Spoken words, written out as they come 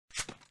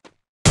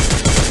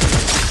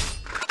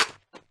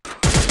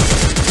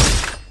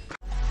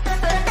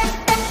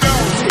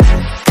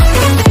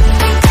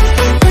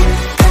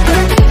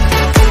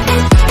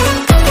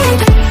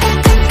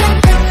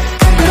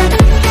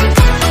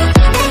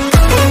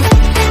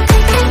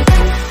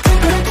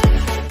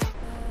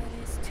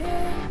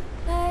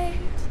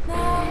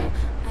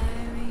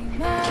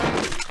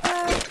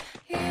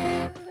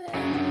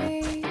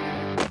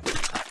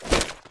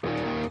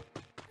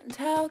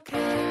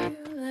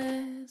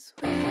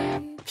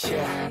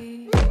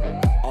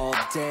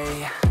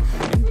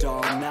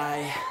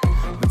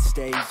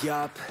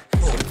up,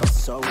 it felt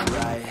so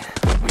right.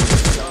 We were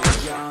so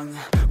young,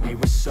 we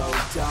were so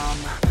dumb.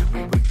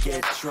 We would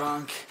get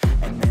drunk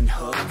and then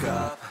hook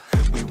up.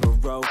 We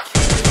were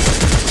okay,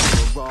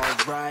 we were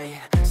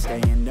alright,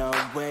 staying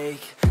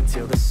awake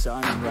till the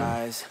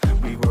sunrise.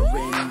 We were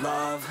in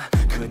love,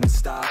 couldn't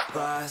stop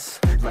us.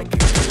 Like a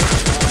good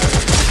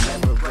heart,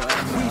 never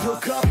enough. We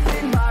hook up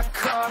in my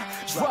car,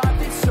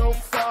 driving so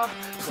far.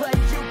 Play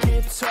your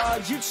guitar,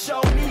 you'd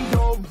show me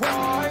your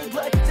art.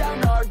 Let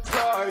down our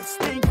guards,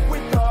 think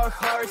with our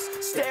hearts.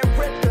 Stare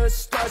at the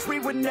stars, we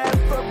were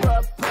never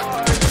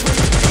apart.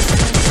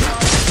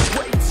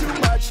 Way too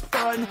much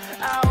fun,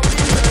 out in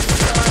the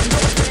sun.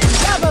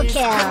 Double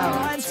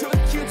kill!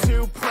 Took you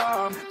to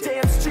prom,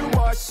 dance to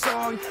our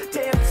song.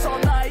 Dance all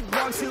night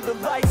long till the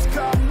lights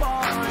come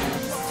on.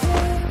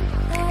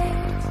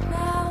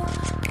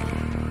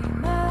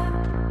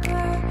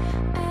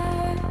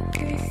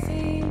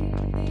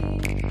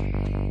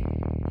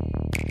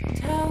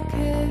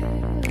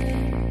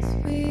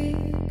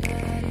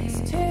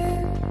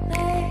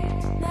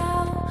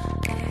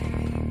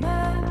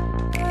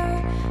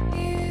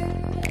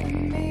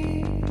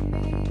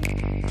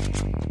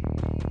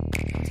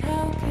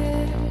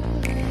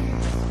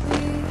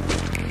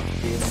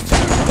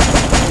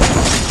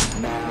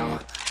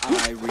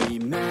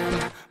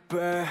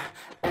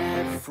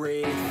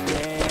 Everything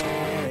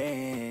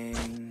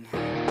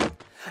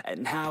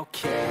and how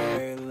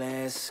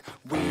careless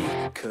we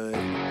could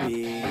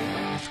be,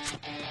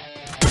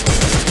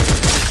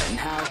 and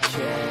how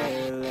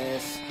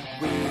careless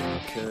we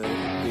could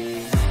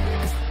be,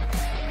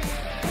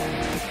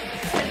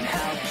 and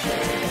how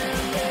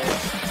careless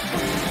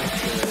we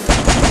could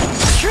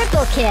be.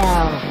 Triple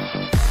kill!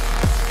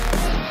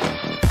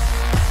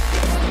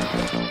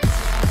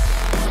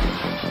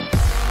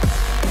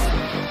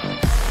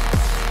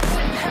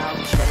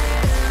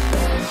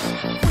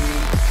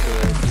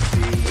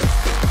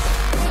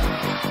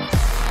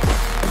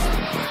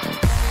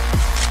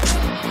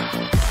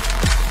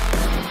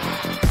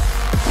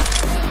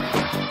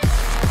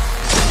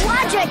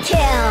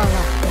 Kill!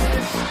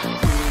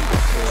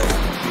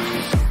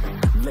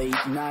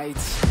 Late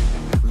nights,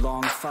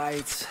 long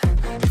fights,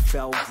 it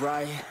felt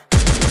right.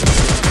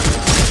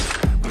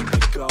 We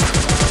would go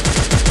out.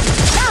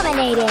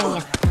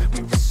 Dominating!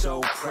 We were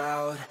so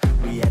proud,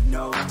 we had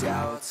no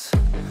doubts.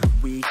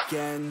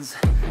 Weekends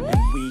and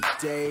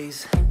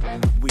weekdays,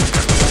 we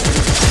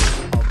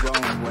went our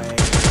own way.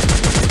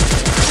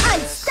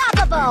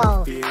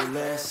 Unstoppable! We were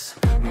fearless,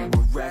 we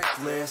were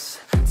reckless.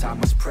 Time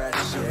was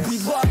precious. We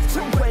loved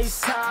to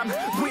waste time,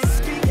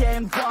 whiskey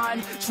and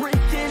wine,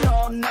 drinking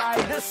all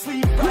night,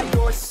 asleep by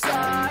your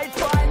side.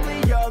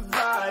 Finally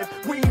alive,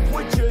 we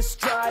would just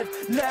drive,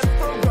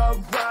 never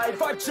arrive.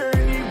 Our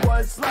journey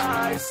was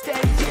live,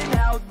 staying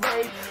out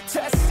late,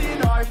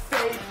 testing our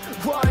fate,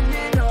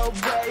 running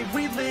away.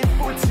 We live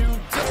for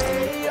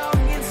today,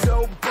 young and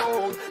so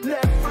bold,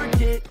 never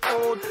get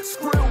old.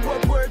 Screw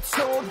what we're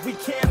told, we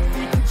can't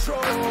be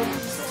controlled.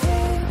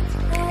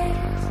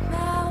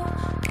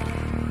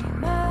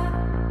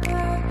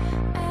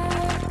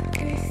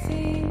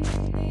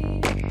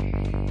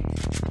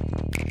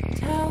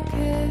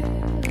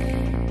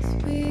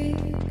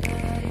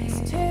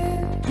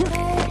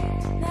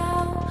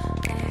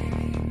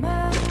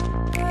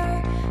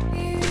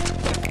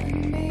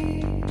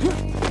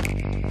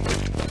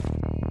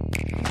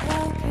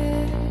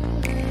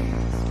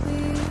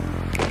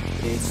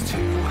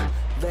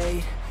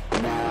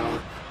 Now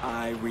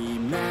I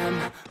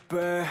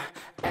remember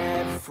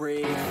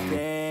everything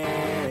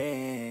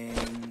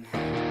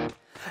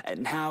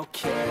and how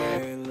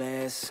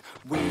careless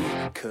we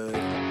could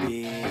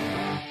be,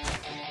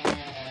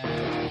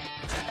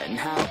 and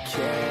how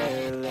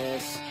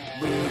careless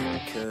we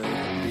could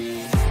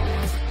be,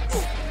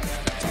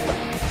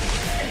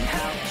 and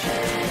how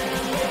careless.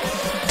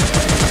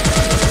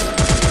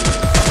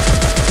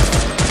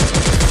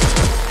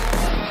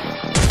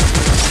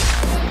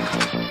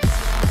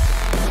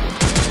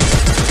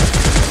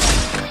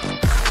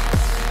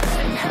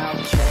 And how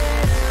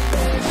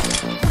careless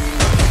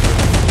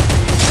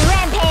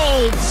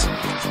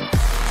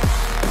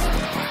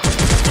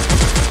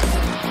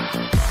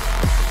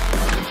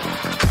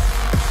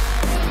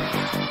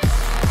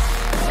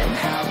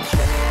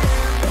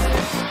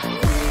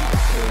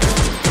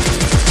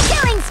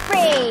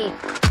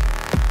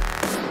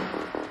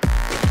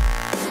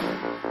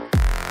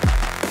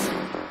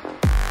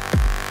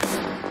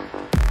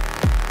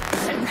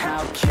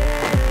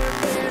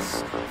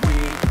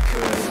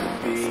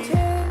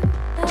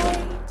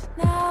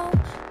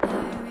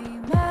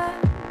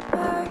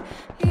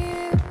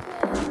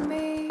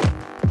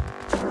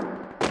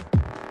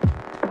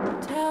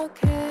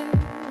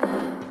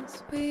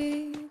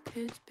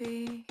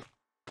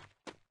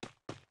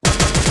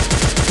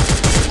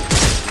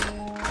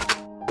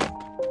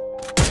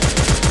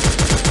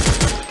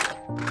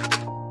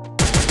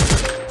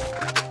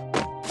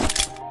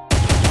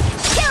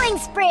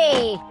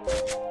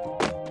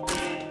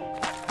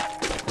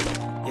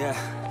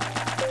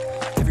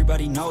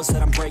Everybody knows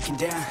that I'm breaking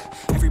down.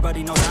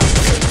 Everybody knows I'm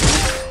shaking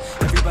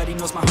now. Everybody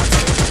knows my heart's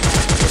breaking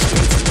now. There's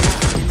ways to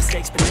now, made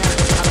mistakes, but now I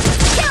don't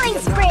ever Killing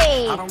feel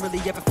spree! alone. I don't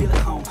really ever feel at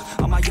home.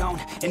 On my own,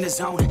 in the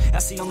zone.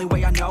 That's the only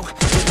way I know.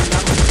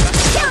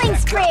 Killing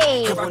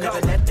spree! I won't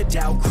ever let the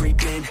doubt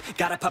creep in.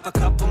 Gotta pop a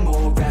couple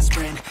more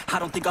aspirin. I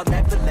don't think I'll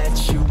ever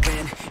let you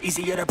in.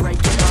 Easier to break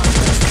it off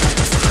best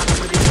friends. I don't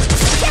really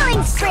understand Killing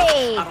myself.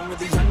 spree! I don't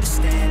really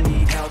understand,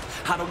 need help.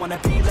 I don't wanna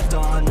be left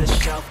on the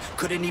shelf.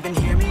 Couldn't even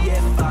hear me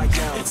if I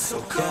yelled. It's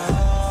so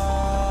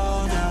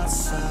cold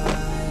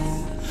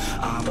outside.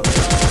 I'm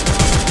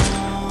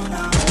alone,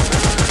 I'm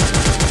alright.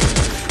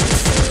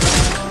 It's so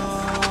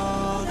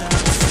cold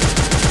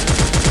outside.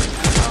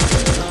 I'm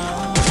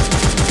alone,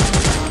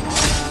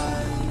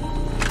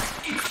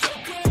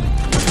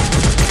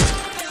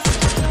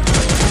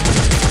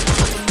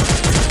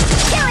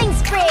 Killing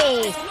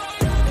spree!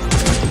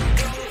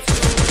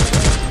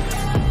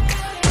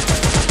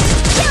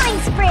 Killing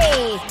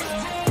spree!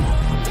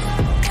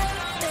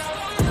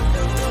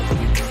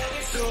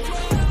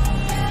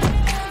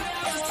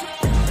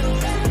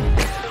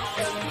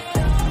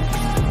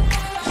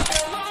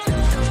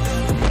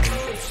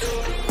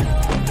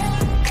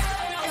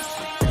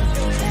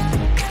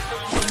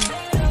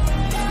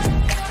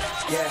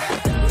 yeah,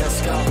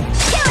 let's go.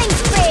 Killing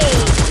spree!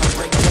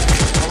 Break that.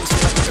 Always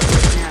feel like I can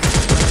break now.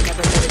 But I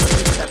never let it take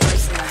me to that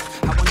place now.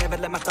 I won't ever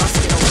let my thoughts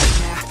get away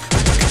now.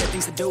 I got better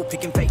things to do,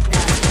 picking fate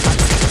now. I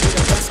just gotta be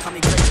the best, call me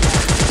great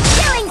now.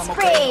 Killing I'm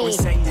okay, spree! always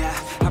say now.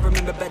 I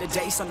remember better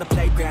days on the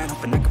playground.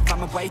 Hoping I can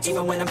find my way,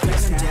 even when I'm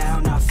feeling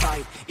down. I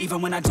fight,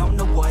 even when I don't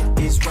know what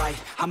is right.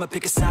 I'ma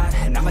pick a side,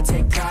 and I'ma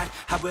take pride.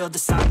 I will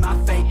decide my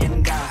fate,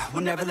 and I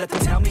will never let them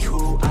tell me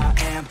who I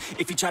am.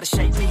 If you try to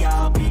shake me,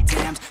 I'll be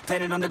damned.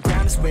 Planet on the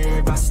ground is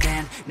where I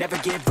stand. Never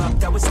give up,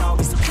 that was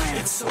always the plan.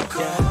 It's so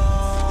cold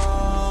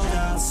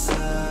outside.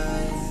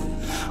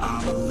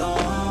 I'm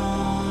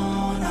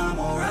alone, I'm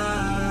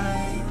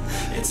alright.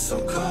 It's so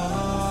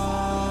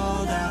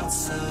cold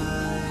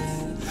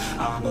outside.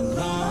 I'm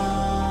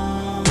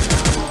alone,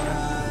 I'm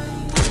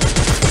alright.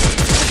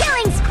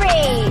 Killing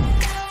spree!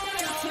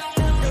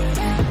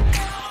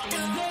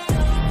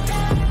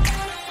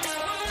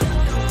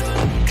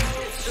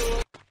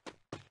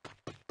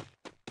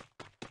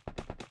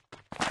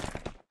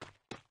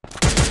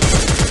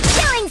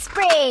 Killing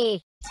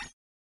spree!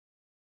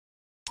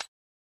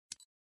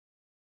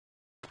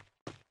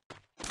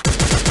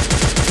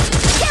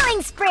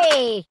 Killing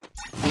spree!